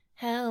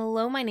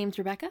Hello, my name's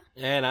Rebecca.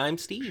 And I'm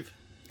Steve.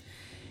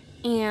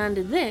 And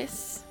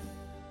this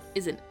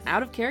is an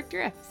out-of-character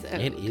episode.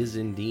 It is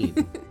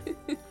indeed.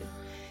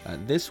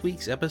 This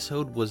week's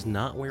episode was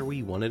not where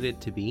we wanted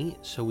it to be,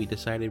 so we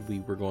decided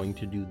we were going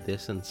to do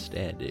this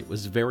instead. It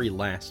was very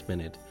last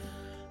minute.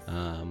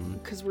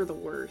 Because we're the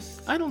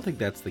worst. I don't think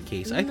that's the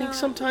case. No. I think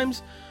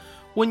sometimes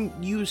when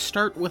you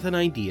start with an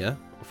idea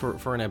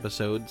for an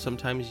episode,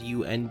 sometimes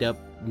you end up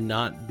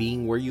not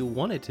being where you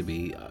want it to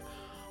be.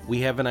 We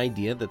have an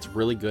idea that's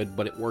really good,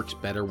 but it works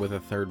better with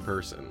a third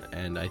person,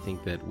 and I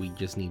think that we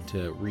just need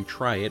to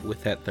retry it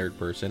with that third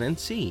person and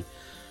see.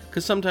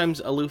 Because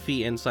sometimes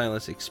Luffy and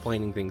Silas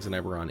explaining things in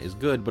Eberron is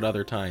good, but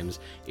other times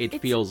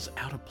it feels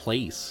out of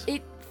place.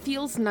 It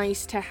feels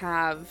nice to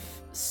have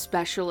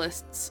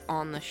specialists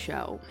on the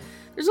show.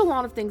 There's a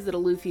lot of things that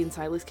Luffy and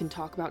Silas can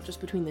talk about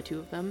just between the two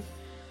of them,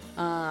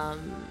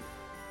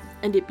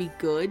 and it be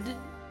good.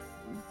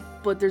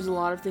 But there's a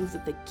lot of things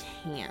that they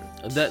can't.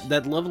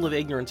 That level of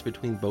ignorance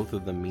between both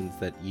of them means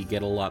that you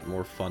get a lot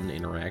more fun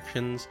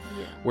interactions.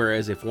 Yeah.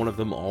 Whereas if one of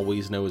them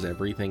always knows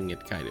everything,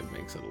 it kind of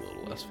makes it a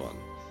little less fun.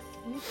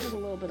 I need to take a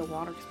little bit of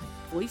water because my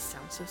voice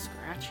sounds so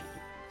scratchy.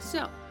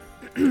 So,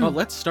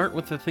 Let's start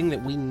with the thing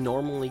that we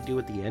normally do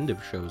at the end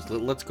of shows.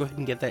 Let's go ahead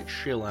and get that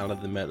shill out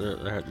of the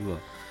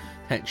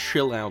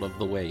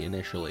way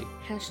initially.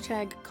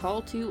 hashtag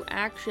call to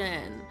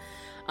action.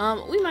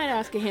 We might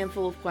ask a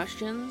handful of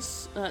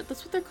questions.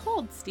 That's what they're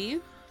called,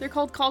 Steve. They're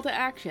called call to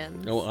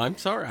action. Oh, I'm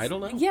sorry. I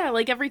don't know. Yeah,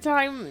 like every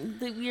time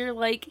that we're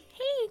like,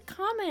 hey,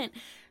 comment.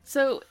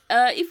 So,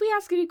 if we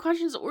ask any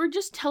questions or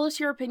just tell us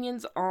your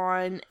opinions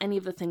on any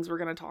of the things we're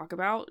going to talk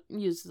about,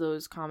 use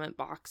those comment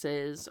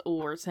boxes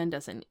or send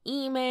us an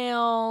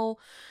email,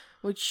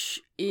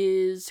 which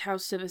is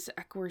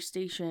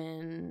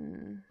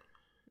housecivisequarstation@gmail.com.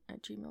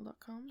 At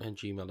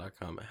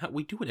gmail.com.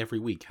 We do it every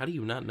week. How do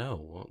you not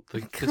know? Well,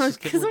 Because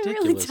I'm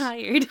really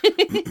tired.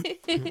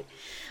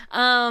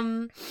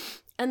 And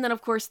then,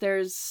 of course,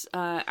 there's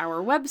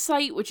our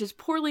website, which is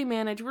poorly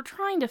managed. We're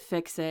trying to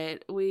fix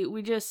it. We're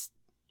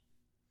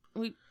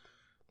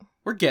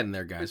getting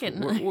there, guys. We're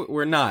getting there.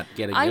 We're not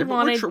getting there,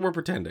 but we're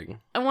pretending.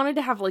 I wanted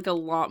to have, like, a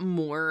lot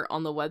more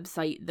on the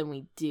website than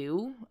we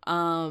do.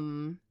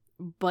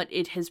 But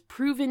it has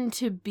proven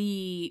to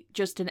be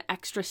just an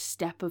extra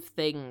step of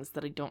things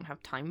that I don't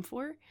have time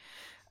for.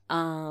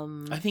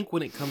 I think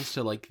when it comes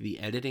to like the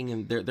editing,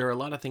 and there are a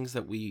lot of things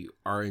that we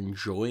are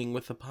enjoying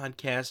with the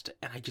podcast,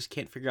 and I just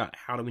can't figure out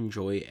how to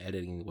enjoy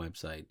editing the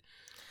website.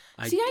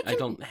 I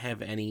don't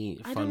have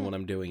any fun when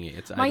I'm doing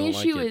it. My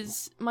issue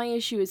is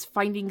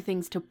finding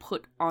things to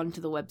put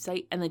onto the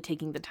website and then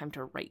taking the time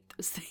to write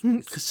those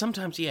things. Because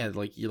sometimes,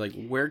 like you're like,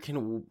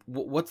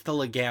 what's the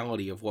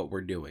legality of what we're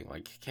doing?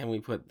 Like, can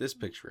we put this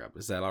picture up?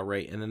 Is that all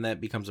right? And then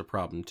that becomes a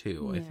problem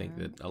too. Yeah. I think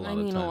that a lot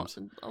of times,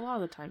 a lot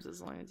of the times,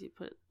 as long as you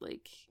put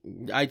like,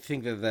 I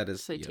think that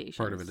is citations,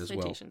 part of it as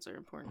well. Citations are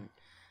important.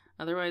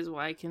 Otherwise,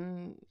 why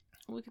can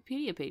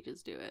Wikipedia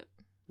pages do it?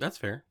 That's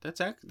fair.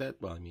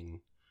 Well, I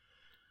mean,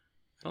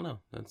 I don't know.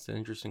 That's an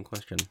interesting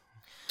question.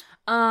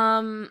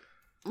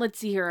 Let's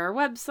see here. Our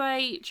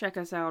website. Check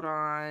us out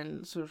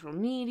on social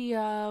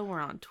media.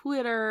 We're on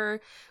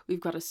Twitter. We've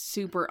got a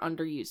super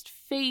underused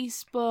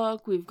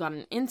Facebook. We've got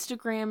an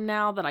Instagram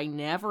now that I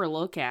never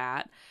look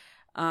at.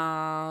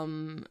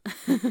 We're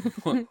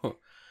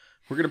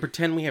gonna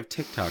pretend we have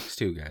TikToks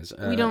too, guys.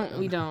 We don't.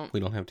 We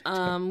don't have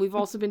TikTok. We've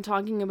also been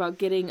talking about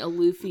getting a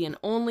Luffy and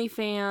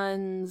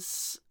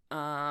OnlyFans.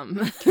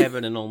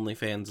 Kevin and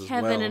OnlyFans as well.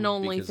 Kevin and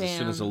OnlyFans. Because as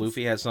soon as a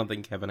Luffy has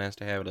something, Kevin has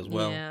to have it as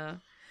well. Yeah.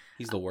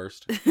 He's the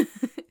worst.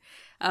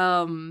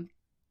 I'm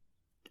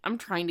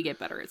trying to get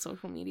better at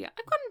social media.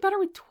 I've gotten better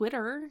with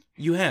Twitter.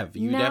 You have.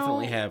 You now,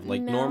 definitely have.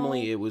 Like, now,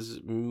 normally it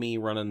was me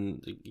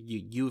running.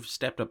 You've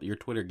stepped up your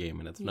Twitter game,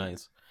 and it's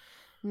nice.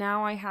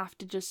 Now I have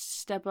to just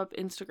step up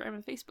Instagram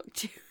and Facebook,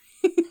 too.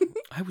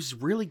 I was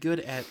really good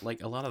at,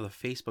 like, a lot of the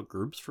Facebook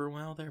groups for a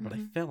while there, but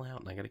I fell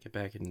out, and I gotta get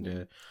back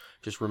into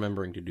just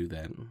remembering to do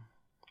that.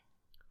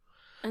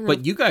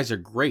 But you guys are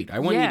great. I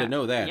want you to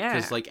know that.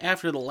 Because, like,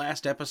 after the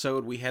last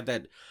episode, we had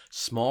that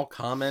small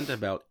comment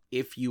about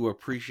if you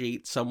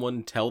appreciate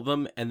someone, tell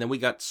them. And then we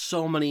got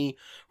so many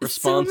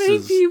responses. So many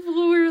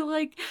people were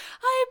like,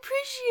 I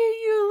appreciate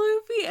you,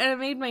 Luffy. And it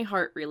made my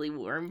heart really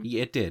warm.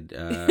 Yeah, it did.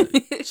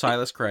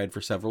 Silas cried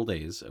for several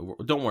days.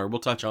 Don't worry, we'll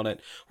touch on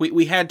it.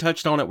 We had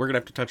touched on it. We're going to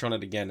have to touch on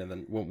it again and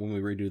then when we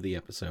redo the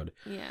episode.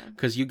 Yeah.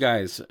 Because you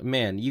guys are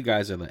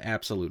the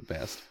absolute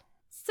best.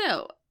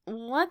 So,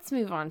 let's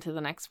move on to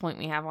the next point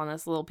we have on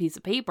this little piece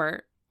of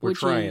paper. We're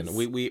trying.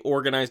 We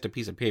organized a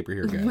piece of paper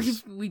here,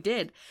 guys. we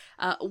did.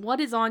 What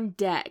is on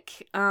deck?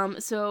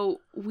 So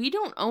we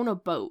don't own a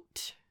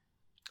boat.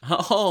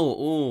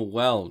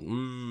 Well.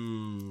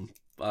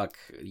 Fuck.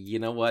 You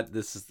know what?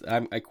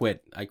 I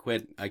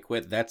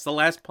quit. That's the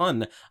last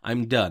pun.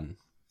 I'm done.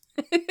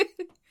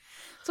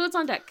 So what's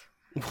on deck?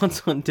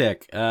 What's on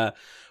deck?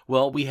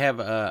 Well, we have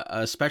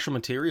a special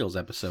materials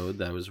episode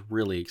that I was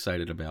really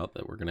excited about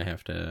that we're gonna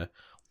have to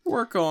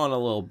work on a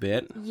little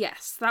bit.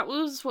 Yes, that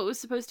was what was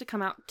supposed to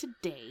come out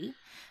today,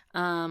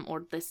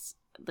 or this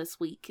this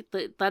week.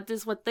 That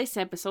is what this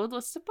episode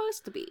was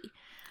supposed to be.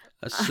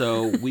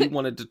 So we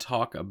wanted to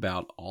talk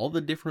about all the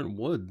different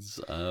woods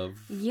of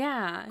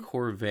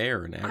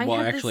Khorvaire and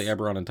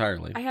Eberron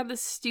entirely. I had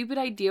this stupid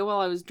idea while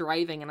I was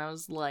driving, and I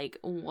was like,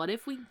 what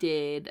if we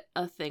did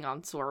a thing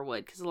on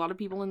Sorewood? Because a lot of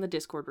people in the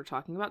Discord were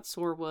talking about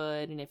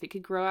Sorewood, and if it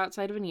could grow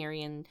outside of an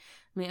Irian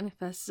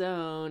manifest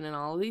zone, and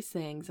all of these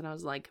things, and I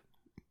was like,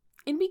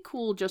 it'd be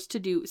cool just to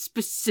do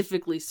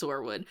specifically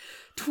Sorewood.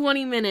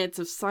 20 minutes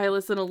of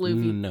Silas and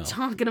Aluvi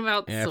talking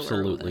about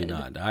absolutely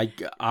Sorewood.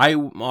 Not.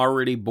 I'm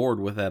already bored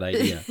with that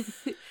idea.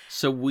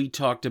 So we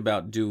talked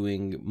about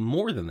doing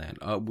more than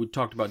that. We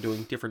talked about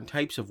doing different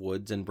types of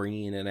woods and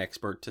bringing in an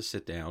expert to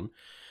sit down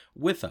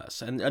with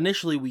us. And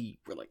initially we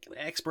were like,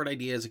 the expert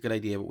idea is a good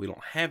idea, but we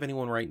don't have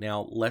anyone right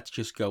now. Let's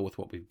just go with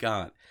what we've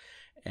got.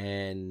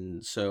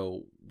 And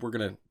so we're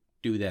going to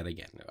do that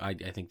again. I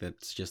think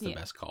that's just the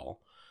best call.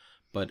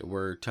 But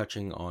we're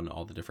touching on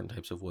all the different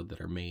types of wood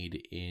that are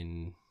made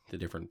in the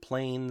different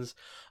planes,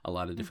 a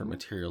lot of different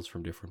materials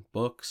from different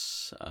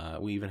books.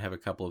 We even have a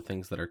couple of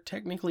things that are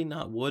technically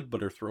not wood,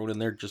 but are thrown in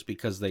there just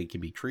because they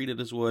can be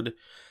treated as wood,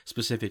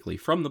 specifically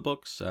from the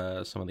books,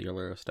 some of the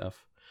earlier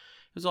stuff.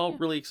 It was all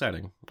really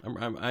exciting.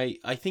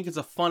 I think it's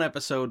a fun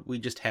episode. We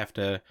just have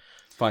to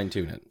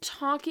fine-tune it.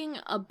 Talking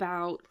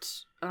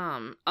about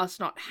us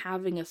not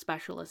having a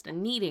specialist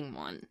and needing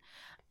one,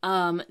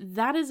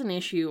 that is an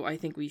issue I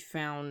think we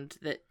found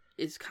that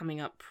is coming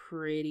up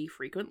pretty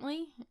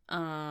frequently,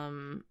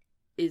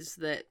 is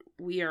that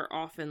we are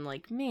often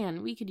like,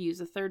 man, we could use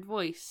a third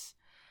voice,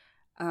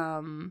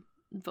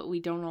 but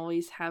we don't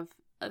always have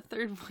a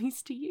third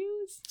voice to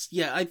use.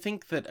 Yeah, I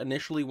think that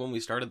initially when we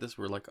started this,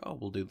 we were like, oh,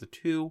 we'll do the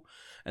 2,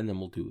 and then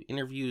we'll do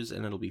interviews,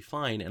 and it'll be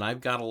fine, and I've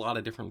got a lot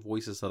of different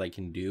voices that I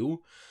can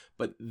do,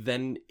 but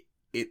then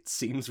it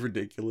seems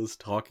ridiculous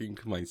talking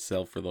to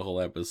myself for the whole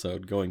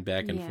episode, going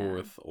back and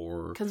forth,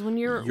 or because when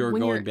you're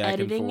going back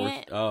editing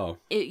and forth.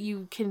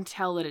 You can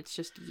tell that it's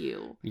just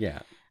you. Yeah.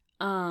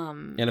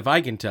 And if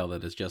I can tell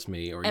that it's just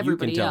me, or you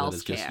can tell that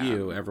it's just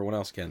you, everyone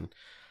else can.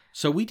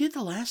 So we did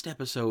the last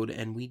episode,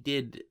 and we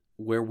did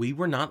where we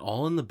were not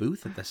all in the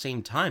booth at the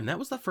same time. That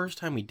was the first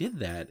time we did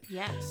that.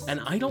 Yes. And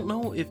I don't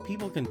know if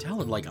people can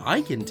tell it. Like,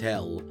 I can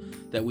tell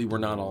that we were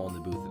not all in the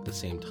booth at the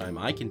same time.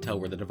 I can tell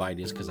where the divide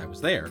is because I was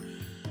there.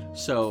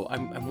 So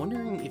I'm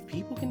wondering if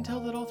people can tell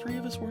that all 3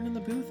 of us weren't in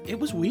the booth. It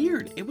was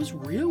weird. It was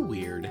real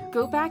weird.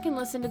 Go back and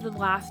listen to the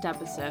last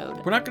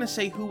episode. We're not going to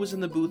say who was in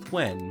the booth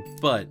when,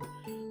 but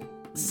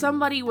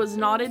somebody was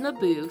not in the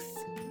booth,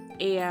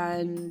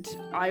 and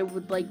I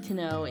would like to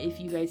know if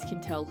you guys can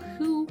tell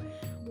who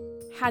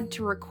had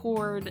to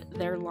record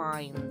their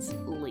lines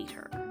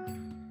later.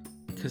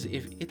 Because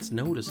if it's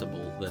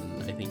noticeable, then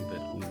I think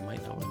that we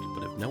might know it.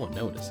 But if no one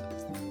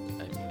notices,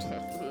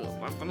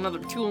 another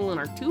tool in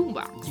our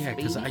toolbox. Yeah,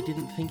 because I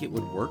didn't think it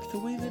would work the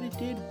way that it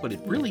did, but it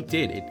really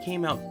did. It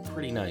came out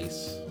pretty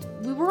nice.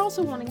 We were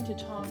also wanting to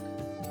talk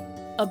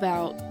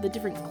about the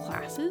different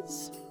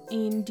classes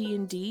in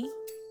D&D.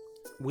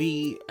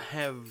 We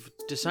have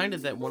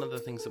decided that one of the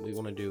things that we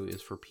want to do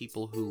is for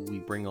people who we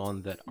bring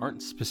on that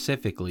aren't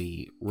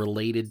specifically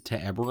related to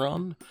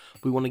Eberron,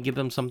 we want to give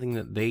them something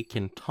that they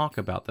can talk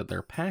about that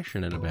they're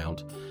passionate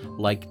about,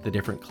 like the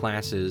different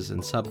classes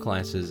and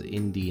subclasses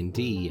in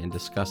D&D, and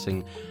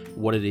discussing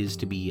what it is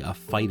to be a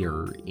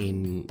fighter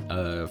in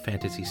a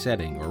fantasy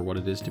setting, or what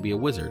it is to be a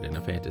wizard in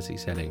a fantasy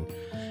setting,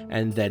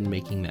 and then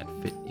making that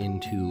fit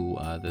into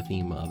the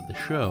theme of the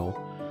show.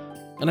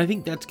 And I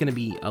think that's going to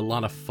be a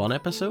lot of fun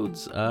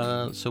episodes,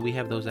 so we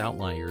have those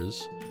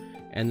outliers.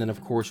 And then, of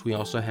course, we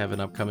also have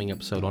an upcoming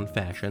episode on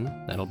fashion.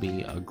 That'll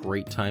be a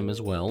great time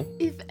as well.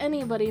 If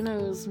anybody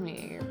knows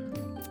me,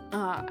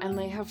 and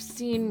they have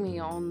seen me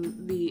on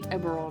the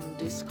Eberron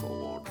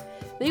Discord,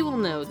 they will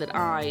know that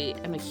I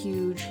am a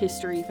huge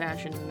history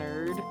fashion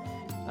nerd.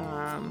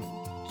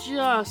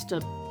 Just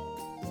a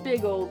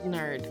big old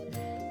nerd.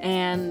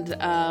 And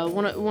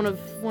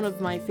one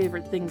of my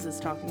favorite things is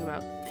talking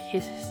about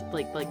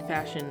like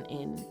fashion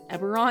in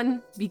Eberron,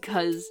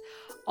 because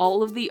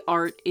all of the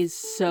art is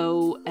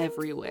so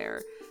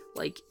everywhere.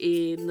 Like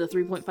in the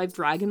 3.5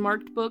 Dragon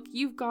Marked book,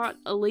 you've got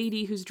a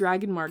lady who's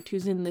Dragon Marked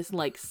who's in this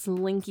like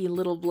slinky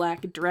little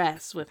black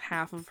dress with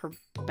half of her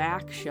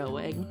back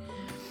showing.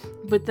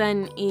 But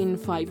then in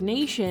Five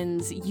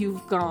Nations,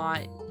 you've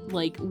got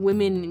like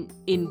women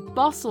in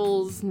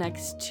bustles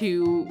next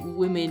to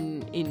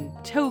women in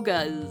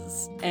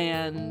togas,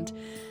 and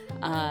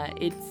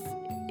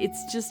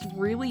it's just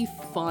really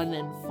fun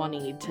and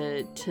funny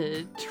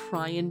to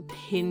try and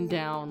pin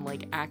down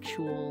like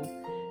actual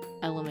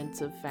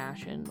elements of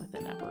fashion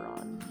within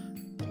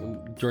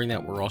Eberron. During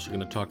that, we're also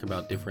going to talk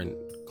about different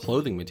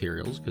clothing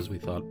materials, because we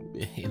thought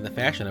in the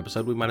fashion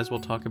episode we might as well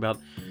talk about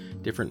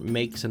different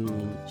makes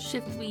and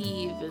shift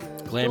weave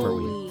and glamour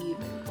weave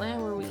and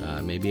glamour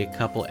weave. Maybe a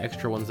couple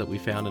extra ones that we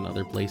found in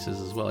other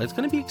places as well. It's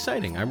going to be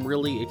exciting. I'm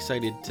really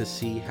excited to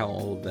see how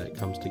all of that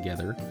comes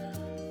together.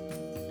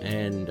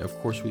 And of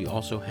course, we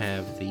also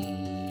have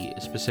the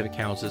specific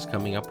houses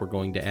coming up. We're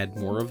going to add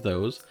more of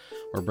those.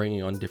 or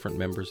bringing on different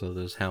members of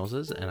those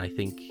houses, and I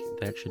think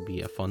that should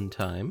be a fun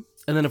time.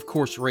 And then, of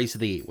course, Race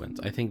of the 8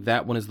 Winds. I think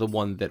that one is the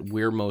one that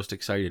we're most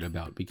excited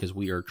about, because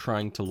we are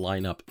trying to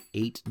line up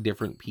 8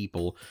 different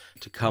people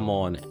to come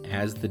on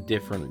as the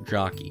different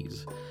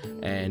jockeys.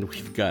 And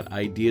we've got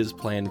ideas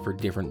planned for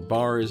different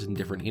bars and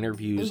different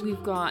interviews.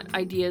 We've got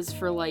ideas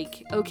for,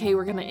 like, okay,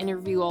 we're going to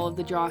interview all of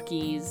the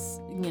jockeys,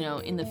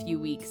 in the few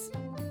weeks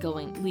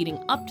leading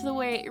up to the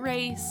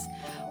race.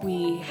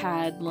 We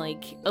had,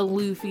 like, a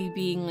Luffy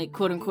being, like,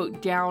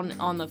 quote-unquote down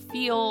on the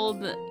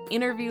field,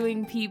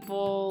 interviewing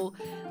people.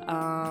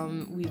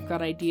 We've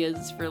got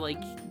ideas for,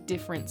 like,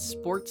 different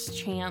sports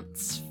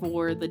chants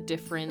for the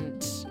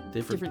different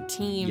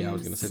teams. Yeah, I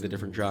was gonna say the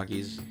different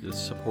jockeys, the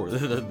support,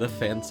 the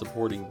fans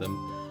supporting them,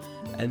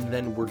 and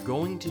then we're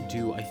going to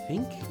do, I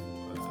think,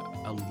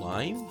 a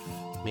live,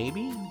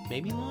 maybe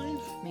live,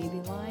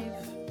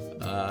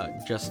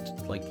 just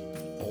like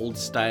old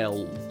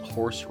style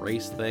horse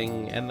race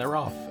thing, and they're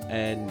off,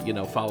 and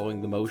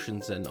following the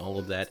motions and all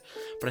of that.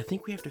 But I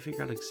think we have to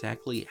figure out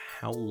exactly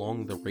how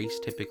long the race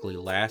typically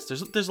lasts.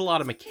 There's a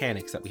lot of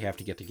mechanics that we have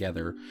to get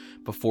together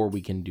before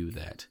we can do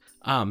that.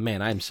 Ah,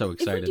 man, I'm so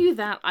excited. If we do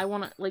that, I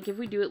want to, like, if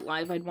we do it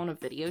live, I'd want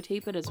to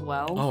videotape it as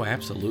well. Oh,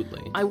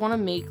 absolutely. I want to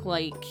make,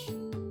 like,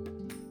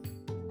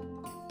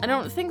 I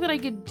don't think that I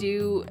could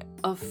do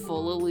a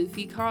full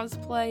Luffy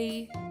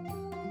cosplay,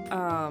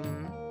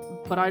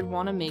 but I'd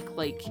want to make,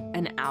 like,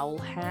 an owl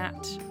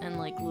hat and,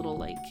 like, little,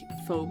 like,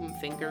 foam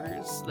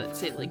fingers that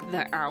say, like,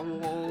 the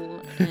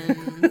owl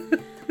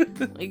and,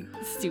 like,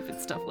 stupid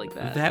stuff like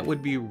that. That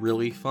would be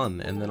really fun,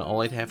 and then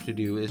all I'd have to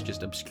do is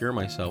just obscure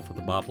myself with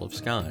a bottle of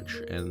scotch,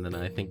 and then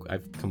I think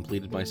I've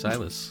completed my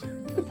Silas.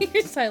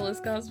 Your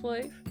Silas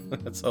cosplay?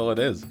 That's all it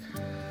is.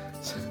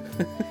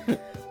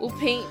 We'll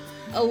paint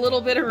a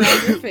little bit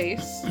around your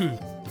face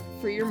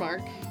for your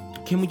mark.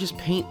 Can we just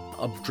paint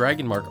a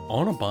dragon mark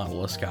on a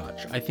bottle of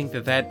scotch? I think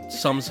that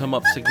sums him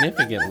up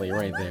significantly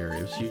right there.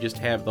 If you just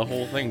have the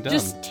whole thing done.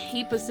 Just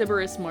tape a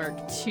Sybaris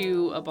mark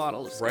to a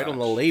bottle of scotch. Right on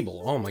the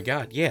label. Oh my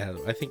god, yeah.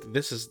 I think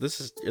that's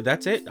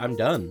it. I'm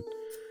done.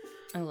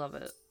 I love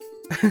it.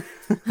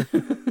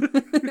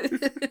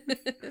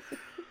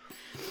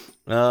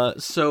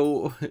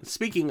 So,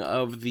 speaking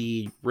of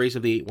the Race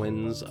of the 8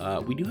 Winds,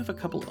 we do have a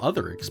couple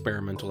other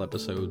experimental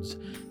episodes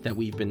that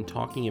we've been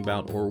talking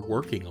about or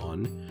working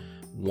on.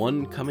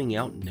 One coming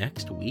out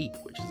next week,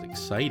 which is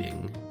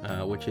exciting,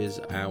 which is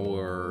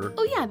our...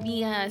 Oh yeah,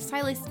 the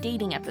Silas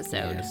dating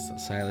episode. Yes, the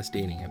Silas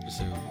dating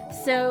episode.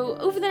 So,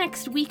 over the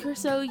next week or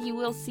so, you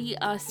will see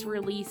us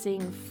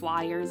releasing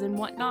flyers and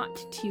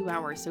whatnot to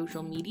our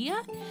social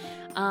media,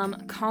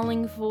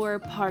 calling for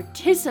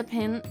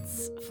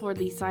participants for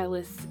the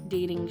Silas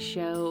dating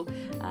show,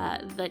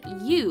 that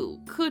you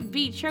could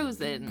be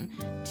chosen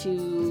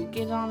to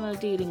get on a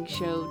dating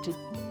show to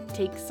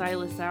take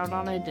Silas out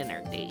on a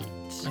dinner date.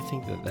 I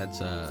think that's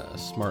a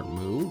smart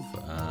move.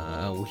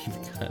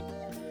 We've got...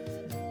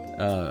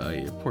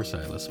 poor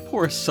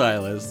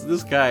Silas.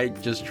 This guy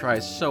just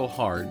tries so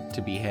hard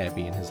to be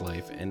happy in his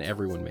life, and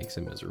everyone makes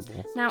him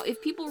miserable. Now,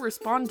 if people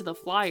respond to the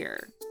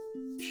flyer,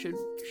 should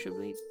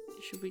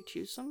we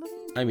choose somebody?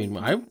 I mean,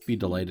 I'd be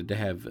delighted to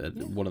have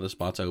one of the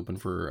spots open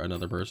for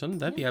another person.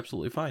 That'd be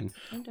absolutely fine.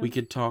 We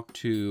could talk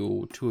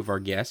to 2 of our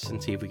guests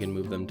and see if we can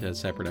move them to a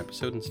separate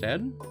episode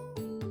instead.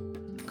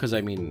 Because,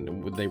 I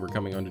mean, they were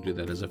coming on to do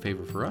that as a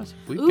favor for us.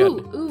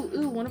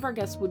 One of our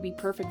guests would be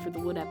perfect for the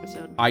wood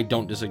episode. I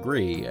don't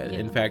disagree. Yeah.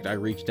 In fact, I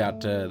reached out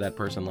to that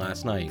person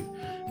last night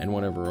and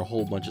went over a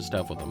whole bunch of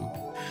stuff with them.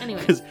 Anyway.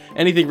 Because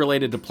anything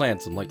related to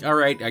plants, I'm like, all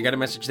right, I gotta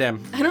message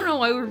them. I don't know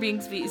why we're being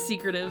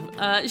secretive.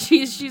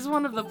 She's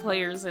one of the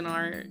players in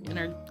our.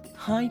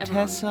 Hi,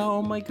 Tessa.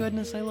 Oh my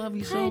goodness, I love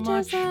you so much.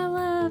 Hi, Tessa, I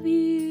love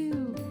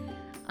you.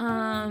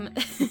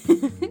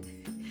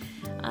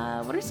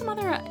 What are some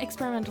other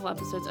experimental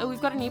episodes? Oh,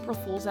 we've got an April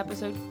Fool's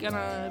episode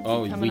gonna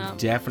be coming up.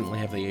 Definitely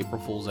have the April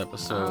Fool's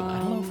episode. I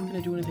don't know if we're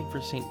gonna do anything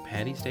for St.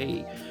 Patty's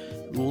Day.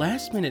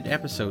 Last minute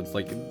episodes,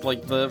 like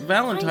the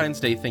Valentine's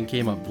Day thing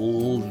came up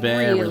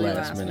very really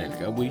last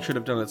minute. We should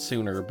have done it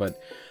sooner,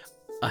 but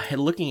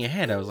looking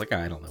ahead, I was like,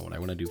 I don't know what I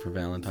want to do for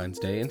Valentine's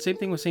Day. And same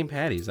thing with St.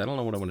 Patty's. I don't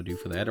know what I want to do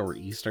for that, or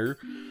Easter.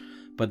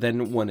 But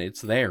then when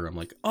it's there, I'm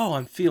like, oh,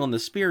 I'm feeling the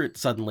spirit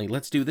suddenly.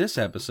 Let's do this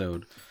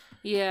episode.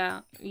 Yeah.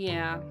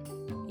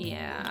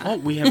 Oh,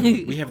 we have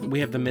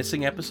the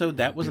missing episode.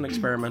 That was an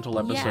experimental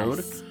episode.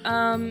 Yes.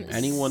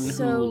 Anyone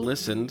who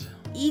listened,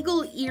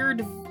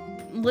 eagle-eared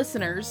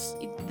listeners,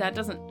 that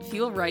doesn't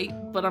feel right,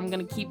 but I'm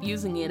gonna keep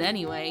using it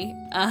anyway.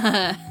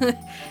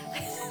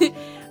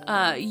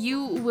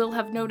 You will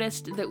have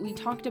noticed that we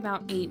talked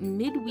about a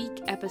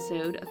midweek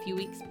episode a few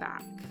weeks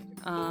back.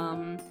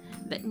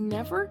 That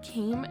never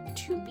came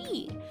to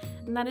be.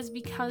 And that is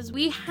because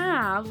we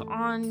have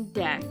on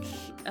deck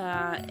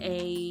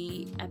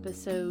a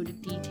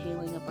episode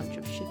detailing a bunch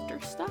of shifter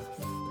stuff,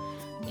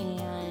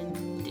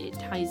 and it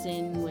ties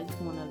in with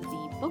one of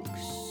the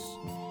books.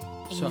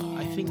 So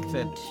I think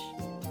that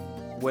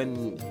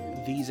when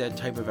these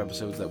type of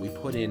episodes that we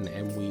put in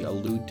and we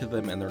allude to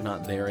them and they're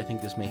not there, I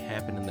think this may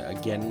happen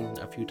again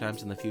a few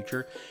times in the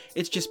future.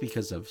 It's just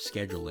because of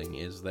scheduling,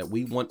 is that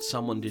we want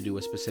someone to do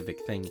a specific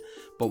thing,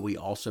 but we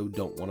also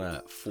don't want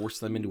to force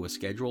them into a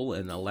schedule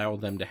and allow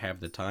them to have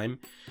the time.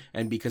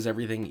 And because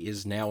everything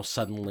is now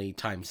suddenly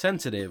time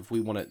sensitive, we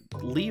want to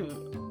leave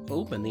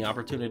open the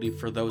opportunity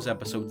for those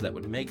episodes that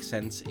would make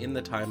sense in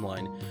the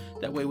timeline.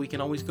 That way we can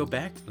always go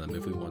back to them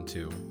if we want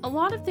to. A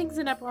lot of things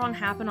in Eberron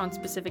happen on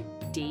specific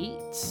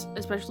dates,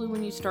 especially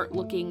when you start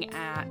looking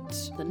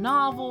at the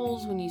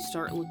novels, when you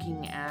start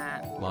looking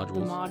at the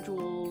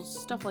modules,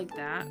 stuff like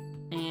that.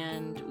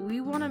 And we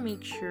want to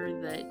make sure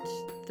that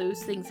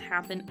those things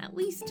happen at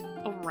least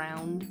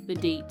around the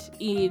date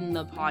in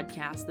the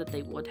podcast that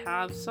they would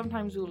have.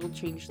 Sometimes we will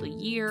change the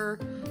year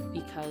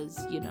because,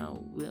 we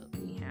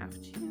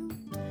have to.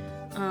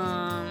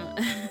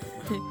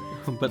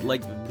 But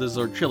like the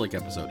Zorchilic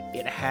episode,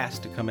 it has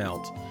to come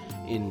out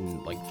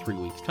in like 3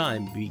 weeks'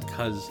 time,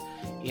 because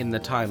in the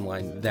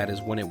timeline, that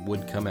is when it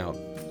would come out.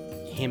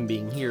 Him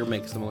being here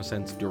makes the most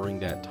sense during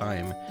that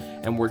time,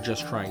 and we're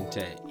just trying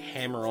to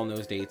hammer on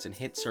those dates and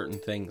hit certain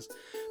things.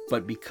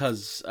 But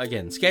because,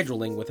 again,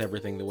 scheduling with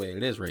everything the way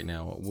it is right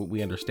now,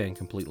 we understand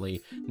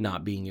completely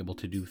not being able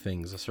to do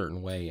things a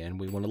certain way, and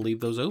we want to leave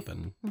those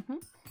open. Mm-hmm.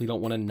 We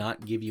don't want to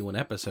not give you an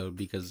episode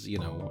because,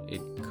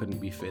 it couldn't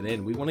be fit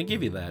in. We want to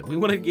give you that. We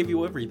want to give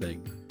you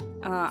everything.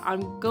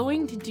 I'm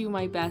going to do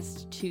my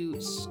best to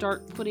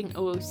start putting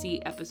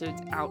OOC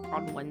episodes out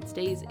on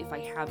Wednesdays if I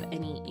have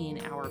any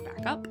in our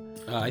backup.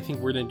 I think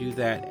we're going to do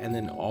that, and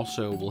then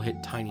also we'll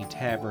hit Tiny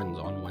Taverns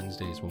on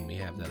Wednesdays when we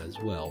have that as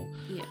well.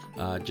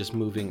 Yeah. Just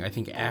moving, I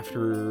think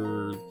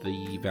after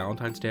the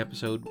Valentine's Day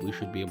episode, we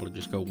should be able to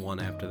just go one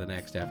after the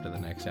next,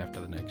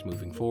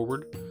 moving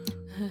forward.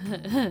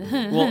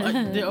 Well,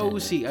 the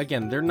OOC,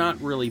 again, they're not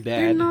really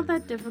bad. They're not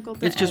that difficult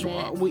to edit. It's just,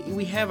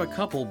 we have a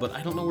couple, but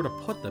I don't know where to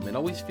put them. It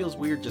always feels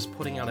weird just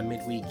putting out a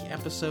midweek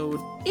episode.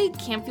 It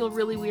can feel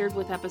really weird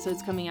with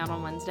episodes coming out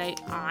on Wednesday.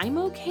 I'm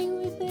okay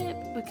with it,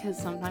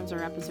 because sometimes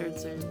our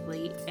episodes are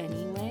late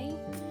anyway.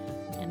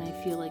 And I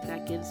feel like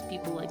that gives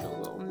people like a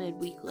little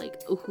midweek,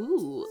 like,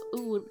 ooh,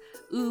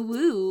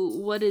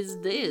 what is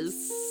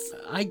this?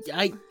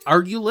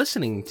 Are you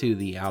listening to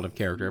the Out of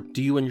Character?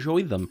 Do you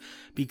enjoy them?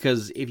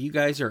 Because if you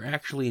guys are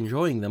actually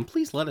enjoying them,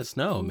 please let us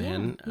know,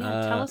 man.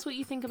 Yeah, tell us what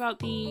you think about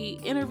the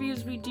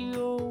interviews we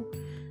do.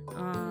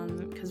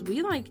 Because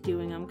we like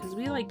doing them, because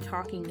we like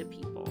talking to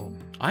people.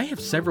 I have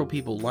several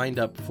people lined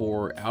up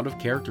for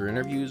out-of-character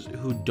interviews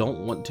who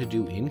don't want to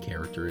do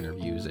in-character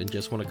interviews and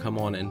just want to come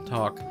on and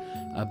talk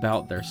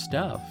about their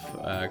stuff.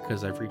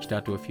 Because I've reached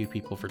out to a few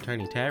people for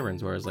Tiny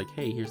Taverns where I was like,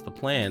 hey, here's the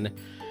plan.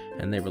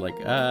 And they were like,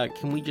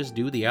 can we just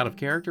do the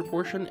out-of-character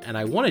portion? And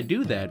I want to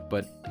do that,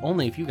 but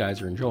only if you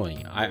guys are enjoying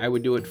it. I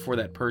would do it for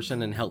that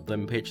person and help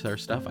them pitch their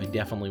stuff. I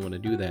definitely want to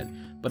do that.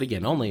 But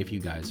again, only if you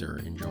guys are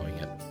enjoying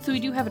it. So we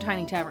do have a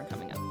Tiny Tavern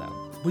coming up,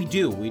 though. We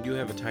do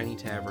have a Tiny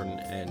Tavern,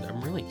 and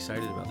I'm really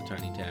excited about the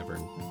Tiny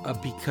Tavern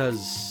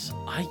because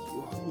I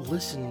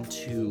listened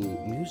to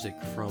music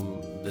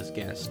from this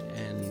guest,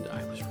 and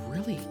I was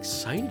really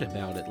excited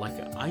about it. Like,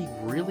 I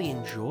really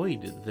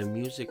enjoyed the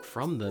music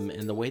from them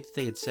and the way that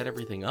they had set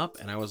everything up,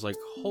 and I was like,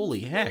 holy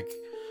heck,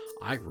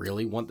 I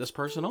really want this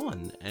person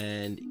on,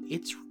 and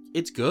it's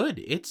good.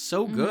 It's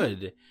so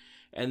good.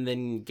 And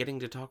then getting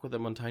to talk with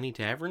them on Tiny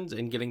Taverns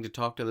and getting to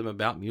talk to them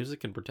about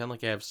music and pretend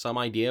like I have some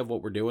idea of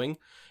what we're doing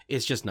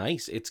is just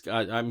nice.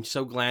 I'm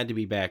so glad to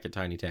be back at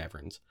Tiny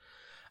Taverns.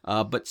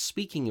 But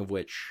speaking of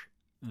which,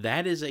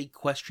 that is a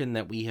question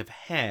that we have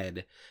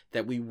had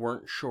that we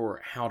weren't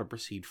sure how to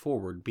proceed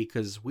forward,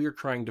 because we're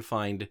trying to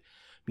find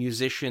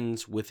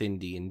musicians within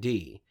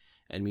D&D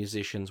and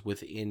musicians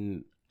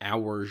within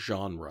our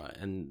genre,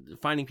 and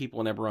finding people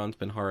in Eberron's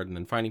been hard, and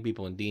then finding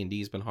people in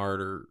D&D's been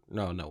harder.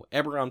 No,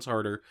 Eberron's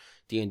harder,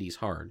 D&D's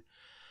hard.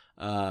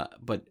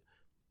 But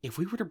if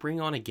we were to bring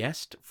on a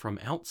guest from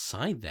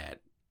outside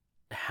that,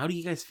 how do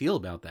you guys feel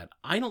about that?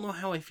 I don't know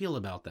how I feel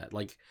about that.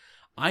 Like,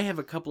 I have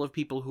a couple of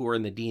people who are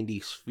in the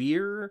D&D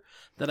sphere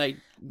that I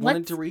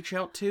wanted to reach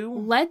out to.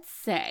 Let's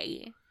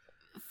say,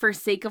 for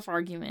sake of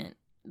argument,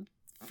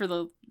 for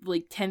the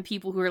 10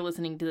 people who are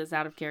listening to this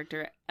Out of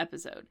Character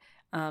episode,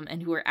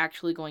 and who are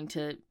actually going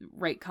to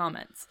write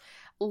comments.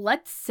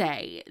 Let's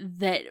say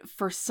that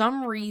for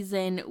some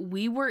reason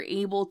we were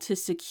able to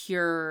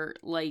secure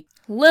Lil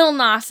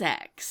Nas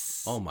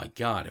X. Oh my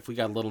God! If we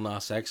got Lil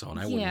Nas X on,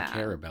 I wouldn't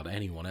care about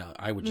anyone else.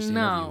 I would just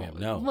interview him.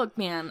 No, look,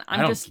 man,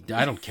 I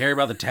don't care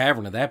about the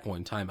tavern at that point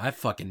in time. I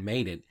fucking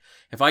made it.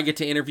 If I get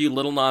to interview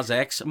Lil Nas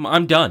X,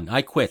 I'm done.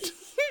 I quit.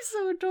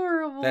 So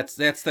adorable. That's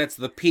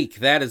the peak.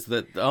 That is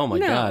the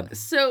God.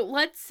 So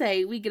let's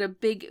say we get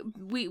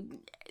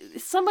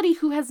somebody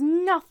who has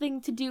nothing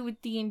to do with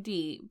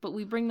D&D, but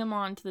we bring them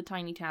on to the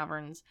Tiny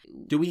Taverns.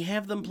 Do we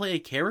have them play a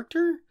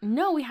character?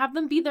 No, we have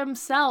them be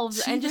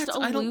themselves. See, and just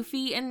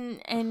Luffy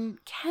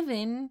and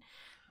Kevin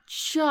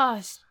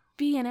just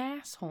being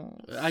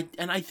assholes.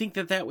 I think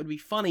that would be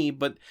funny,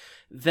 but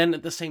then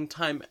at the same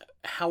time,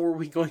 how are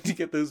we going to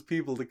get those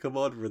people to come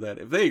on for that?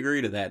 If they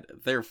agree to that,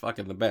 they're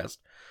fucking the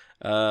best.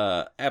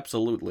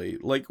 Absolutely.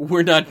 Like,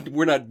 we're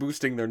not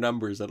boosting their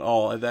numbers at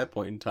all at that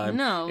point in time.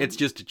 No. It's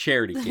just a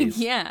charity case.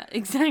 Yeah,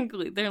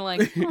 exactly. They're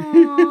like,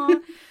 aw,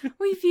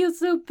 we feel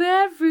so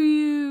bad for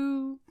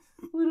you.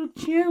 Little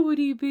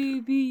charity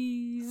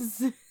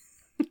babies.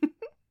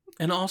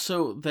 And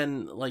also,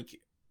 then,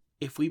 like,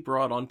 if we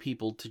brought on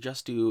people to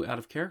just do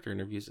out-of-character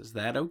interviews, is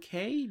that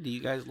okay? Do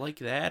you guys like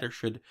that? Or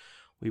should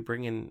we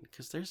bring in...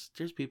 Because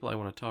there's people I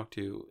want to talk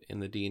to in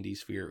the D&D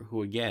sphere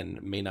who, again,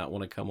 may not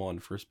want to come on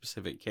for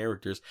specific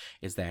characters.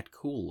 Is that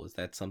cool? Is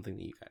that something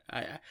that you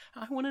guys...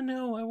 I want to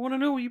know. I want to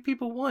know what you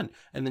people want.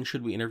 And then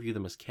should we interview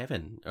them as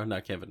Kevin? Or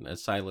not Kevin,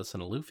 as Silas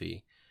and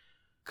Alufi?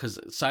 Because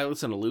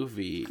Silas and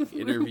Alufi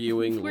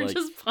interviewing, We're like...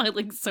 just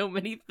piling so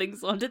many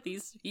things onto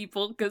these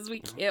people because we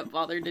can't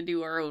bother to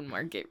do our own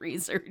market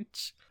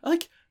research.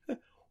 Like,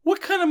 what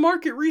kind of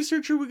market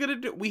research are we going to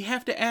do? We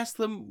have to ask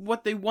them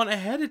what they want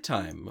ahead of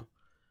time.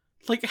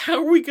 Like, how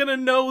are we going to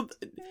know,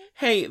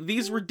 hey,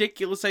 these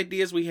ridiculous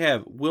ideas we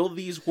have, will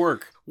these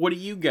work? What do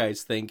you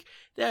guys think?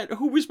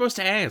 Who are we supposed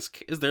to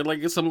ask? Is there,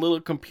 like, some little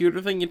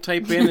computer thing you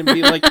type in and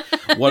be like,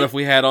 what if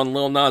we had on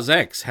Lil Nas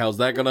X? How's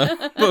that going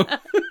to...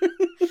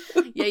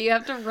 Yeah, you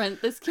have to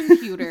rent this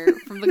computer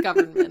from the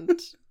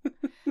government.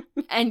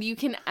 And you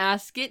can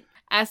ask it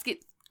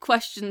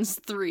questions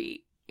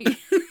 3.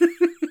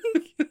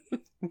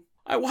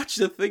 I watched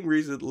a thing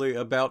recently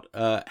about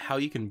how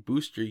you can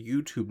boost your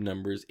YouTube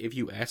numbers if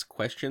you ask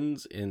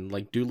questions and,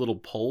 like, do little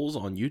polls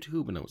on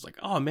YouTube, and I was like,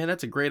 oh man,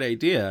 that's a great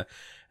idea.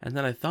 And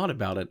then I thought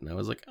about it, and I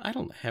was like, I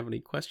don't have any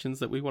questions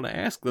that we want to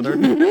ask that are...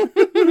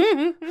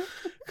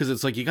 Because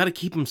it's like, you got to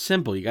keep them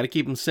simple. You got to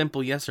keep them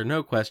simple yes or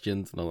no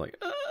questions. And I'm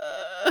like,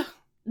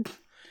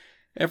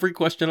 Every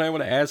question I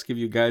want to ask of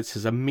you guys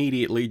is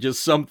immediately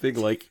just something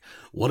like,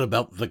 what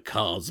about the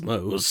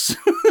cosmos?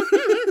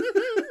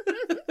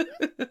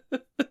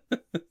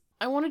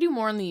 I want to do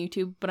more on the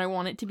YouTube, but I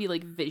want it to be,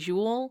 like,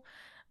 visual.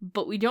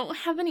 But we don't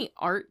have any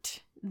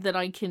art that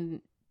I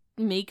can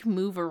make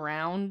move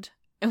around.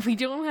 And we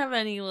don't have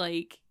any,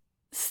 like,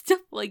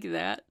 stuff like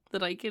that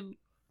I can...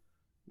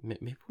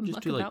 Maybe we'll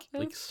just do,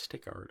 like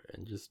stick art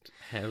and just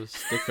have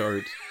stick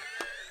art...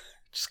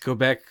 Just go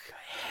back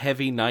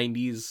heavy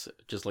 90s,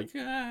 just like,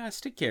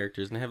 stick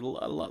characters and have a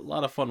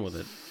lot of fun with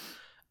it.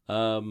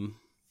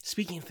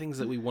 Speaking of things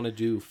that we want to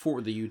do for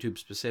the YouTube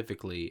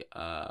specifically,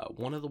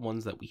 one of the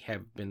ones that we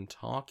have been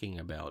talking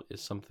about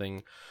is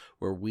something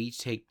where we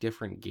take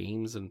different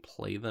games and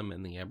play them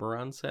in the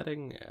Eberron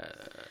setting.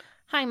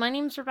 Hi, my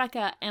name's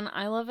Rebecca, and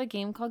I love a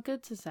game called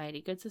Good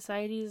Society. Good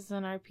Society is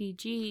an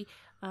RPG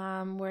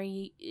where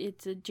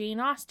it's a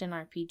Jane Austen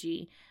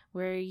RPG,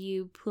 where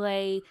you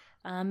play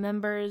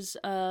members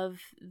of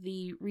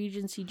the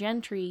Regency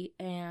gentry,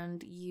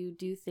 and you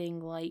do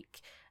things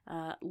like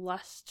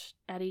lust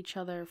at each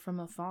other from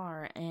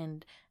afar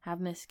and have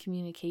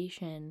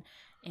miscommunication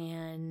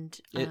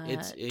and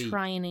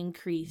try and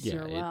increase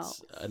your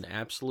wealth. It's an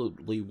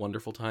absolutely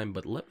wonderful time.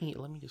 But let me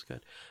just go.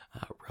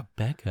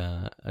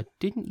 Rebecca,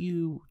 didn't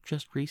you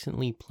just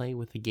recently play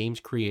with the game's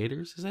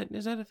creators? Is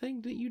that a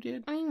thing that you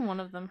did? I mean, one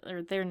of them,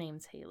 or their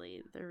name's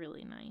Haley. They're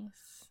really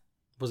nice.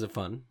 Was it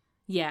fun?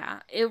 Yeah,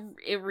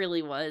 it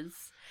really was.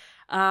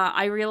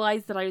 I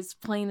realized that I was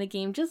playing the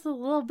game just a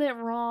little bit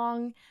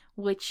wrong,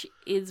 which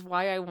is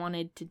why I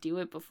wanted to do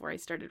it before I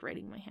started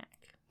writing my hack.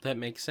 That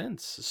makes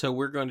sense. So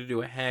we're going to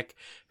do a hack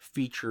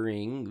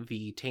featuring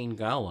the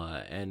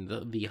Taingala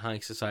and the High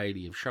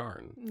Society of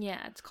Sharn.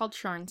 Yeah, it's called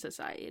Sharn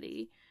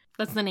Society.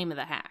 That's the name of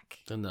the hack.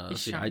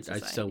 See, I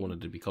still wanted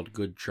it to be called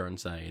Good Sharn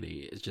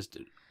Society. It's just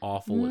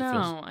awful. No, it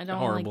feels I don't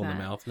horrible like in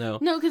that. the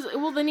mouth. No, because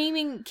the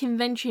naming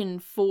convention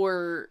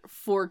for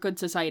Good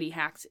Society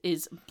hacks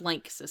is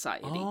Blank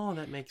Society. Oh,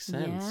 that makes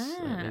sense.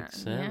 That makes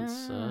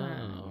sense.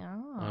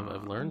 Yeah.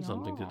 I've learned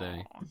something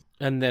today.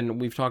 And then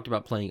we've talked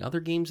about playing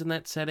other games in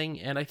that setting,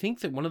 and I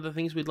think that one of the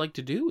things we'd like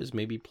to do is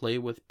maybe play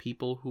with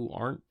people who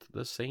aren't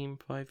the same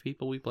 5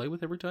 people we play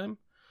with every time.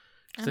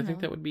 Because I think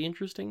that would be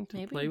interesting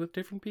to play with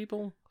different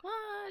people.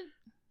 What?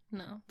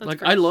 No. That's like,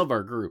 gross. I love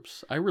our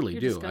groups. I really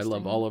You're do. disgusting. I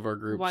love all of our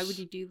groups. Why would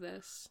you do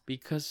this?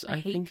 Because I I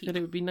hate think people. that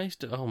it would be nice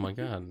to... Oh my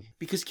god.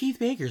 Because Keith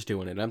Baker's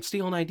doing it. I'm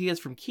stealing ideas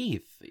from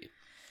Keith.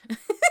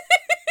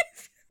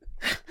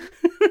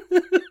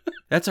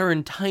 That's our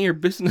entire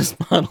business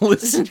model,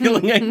 is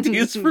stealing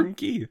ideas from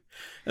Keith.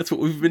 That's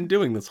what we've been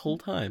doing this whole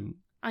time.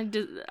 I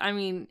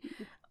mean...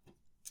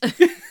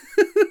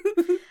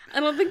 I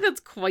don't think that's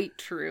quite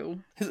true.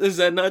 Is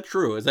that not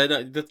true? Is that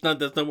not,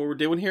 that's not what we're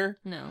doing here?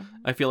 No.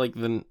 I feel like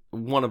then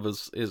one of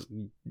us is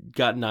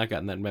not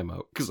gotten that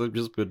memo, because I've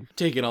just been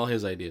taking all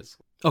his ideas.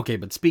 Okay,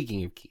 but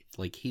speaking of Keith,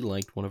 like, he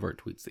liked one of our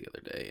tweets the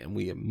other day, and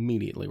we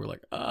immediately were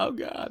like, oh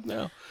god,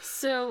 no.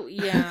 So,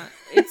 yeah,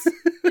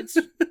 it's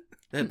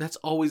That's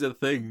always a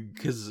thing,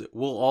 because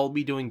we'll all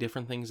be doing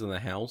different things in the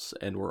house,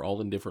 and we're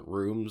all in different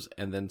rooms,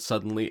 and then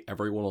suddenly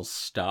everyone will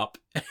stop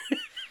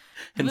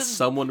and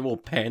someone will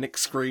panic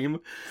scream.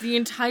 The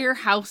entire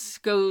house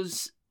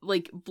goes,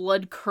 like,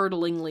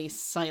 blood-curdlingly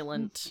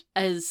silent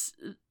as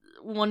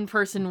one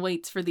person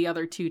waits for the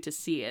other two to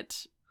see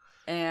it.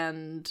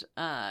 And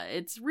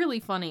it's really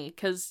funny,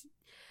 because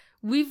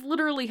we've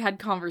literally had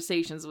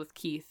conversations with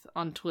Keith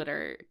on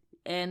Twitter,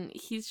 and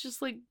he's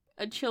just, like,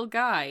 a chill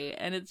guy,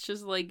 and it's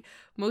just, like,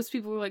 most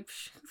people are like,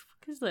 what the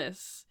fuck is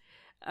this?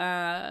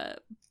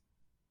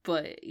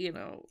 But, you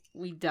know,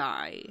 we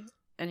die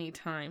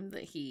anytime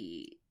that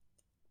he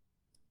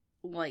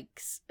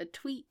likes a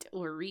tweet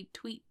or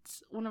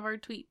retweets one of our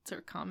tweets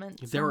or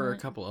comments. There are a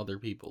couple other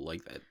people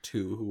like that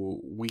too who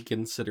we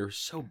consider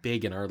so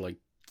big in our like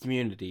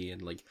community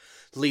and like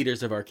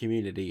leaders of our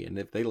community, and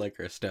if they like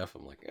our stuff,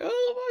 I'm like,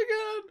 oh my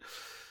god,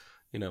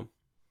 you know.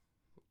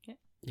 Yeah.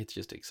 It's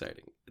just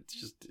exciting. It's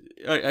just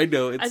I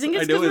know it's I think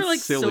it's because we're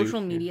like silly.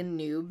 social media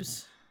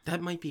noobs.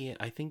 That might be it.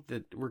 I think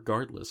that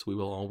regardless, we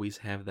will always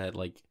have that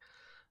like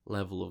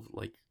level of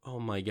like, oh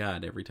my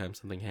god, every time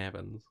something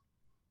happens.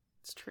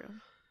 It's true.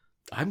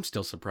 I'm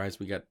still surprised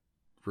we got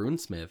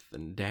RuneSmith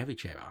and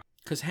Davichab.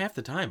 Because half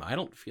the time, I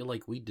don't feel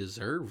like we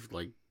deserve,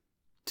 like,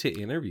 to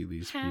interview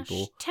these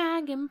people.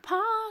 Hashtag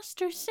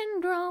imposter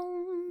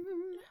syndrome.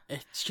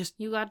 It's just...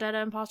 You got that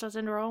imposter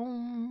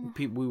syndrome.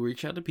 We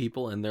reach out to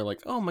people, and they're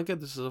like, oh my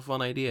god, this is a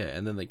fun idea.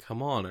 And then they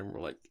come on, and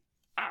we're like,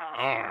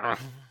 ah.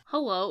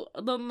 Hello,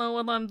 I don't know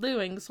what I'm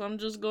doing, so I'm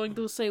just going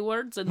to say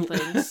words and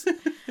things.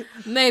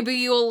 Maybe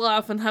you'll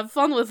laugh and have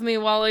fun with me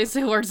while I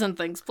say words and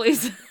things,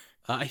 please.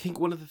 I think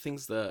one of the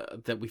things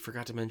that we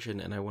forgot to mention,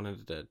 and I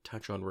wanted to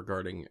touch on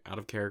regarding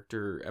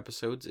out-of-character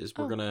episodes, is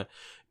we're going to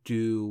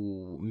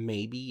do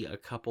maybe a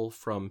couple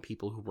from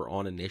people who were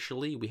on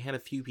initially. We had a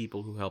few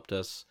people who helped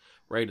us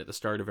right at the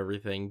start of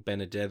everything.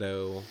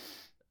 Benedetto,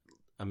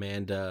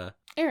 Amanda.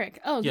 Eric.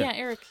 Oh, yeah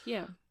Eric,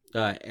 yeah.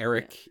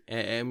 Eric,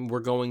 and we're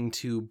going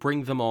to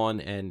bring them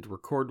on and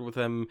record with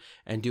them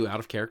and do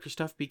out-of-character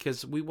stuff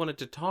because we wanted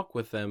to talk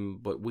with them,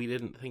 but we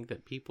didn't think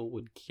that people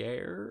would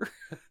care.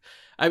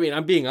 I mean,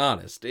 I'm being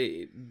honest.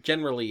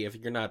 Generally, if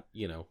you're not,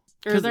 you know...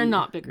 Or they're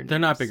not bigger names. They're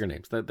not bigger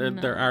names.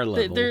 They're our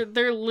level.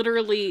 They're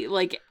literally,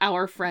 like,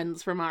 our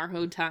friends from our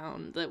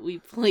hometown that we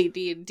play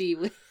D&D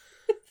with.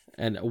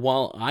 And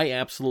while I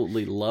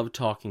absolutely love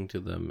talking to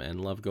them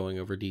and love going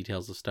over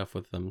details of stuff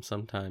with them,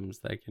 sometimes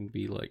that can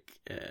be, like,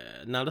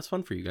 not as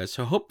fun for you guys.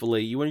 So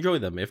hopefully you enjoy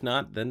them. If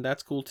not, then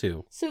that's cool,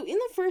 too. So in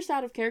the first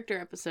out-of-character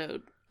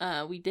episode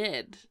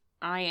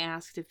I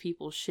asked if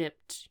people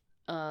shipped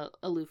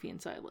Alufi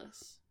and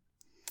Silas.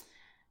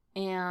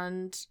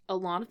 And a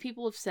lot of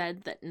people have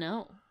said that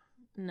no,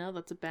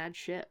 that's a bad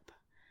ship.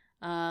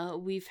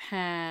 We've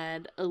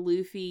had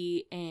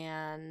Alufi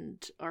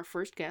and our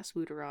first guest,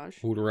 Woodaraj.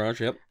 Woodaraj,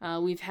 yep.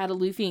 We've had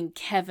Alufi and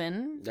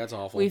Kevin. That's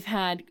awful. We've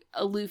had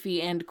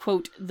Alufi and,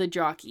 quote, the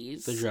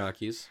jockeys. The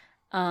jockeys.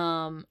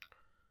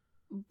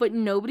 But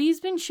nobody's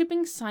been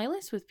shipping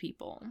Silas with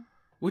people.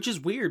 Which is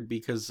weird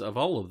because of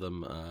all of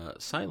them,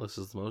 Silas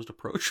is the most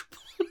approachable.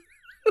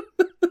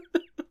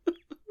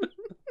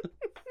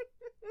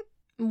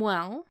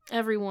 Well,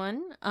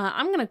 everyone,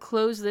 I'm going to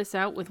close this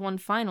out with one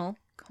final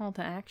call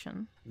to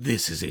action.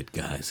 This is it,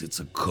 guys.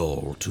 It's a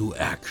call to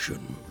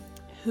action.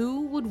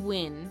 Who would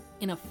win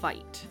in a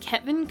fight?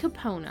 Kevin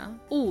Capona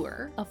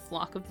or a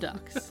flock of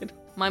ducks?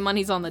 My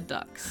money's on the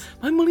ducks.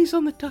 My money's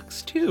on the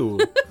ducks, too.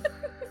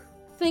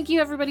 Thank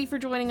you, everybody, for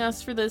joining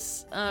us for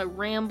this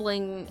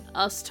rambling,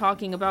 us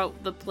talking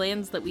about the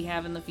plans that we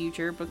have in the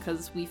future,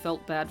 because we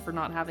felt bad for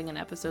not having an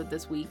episode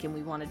this week, and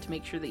we wanted to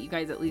make sure that you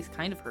guys at least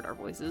kind of heard our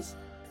voices.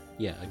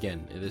 Yeah,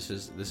 again, this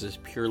is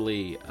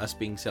purely us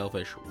being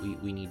selfish.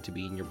 We need to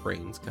be in your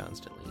brains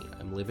constantly.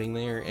 I'm living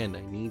there, and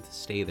I need to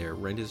stay there.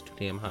 Rent is too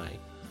damn high.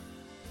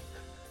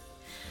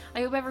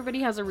 I hope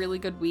everybody has a really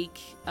good week.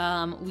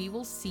 We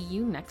will see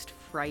you next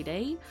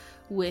Friday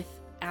with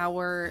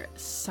our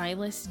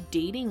Silas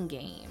dating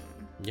game.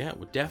 Yeah,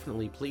 well,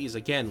 definitely. Please,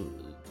 again,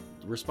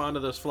 respond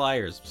to those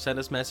flyers. Send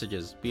us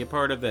messages. Be a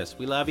part of this.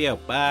 We love you.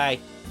 Bye.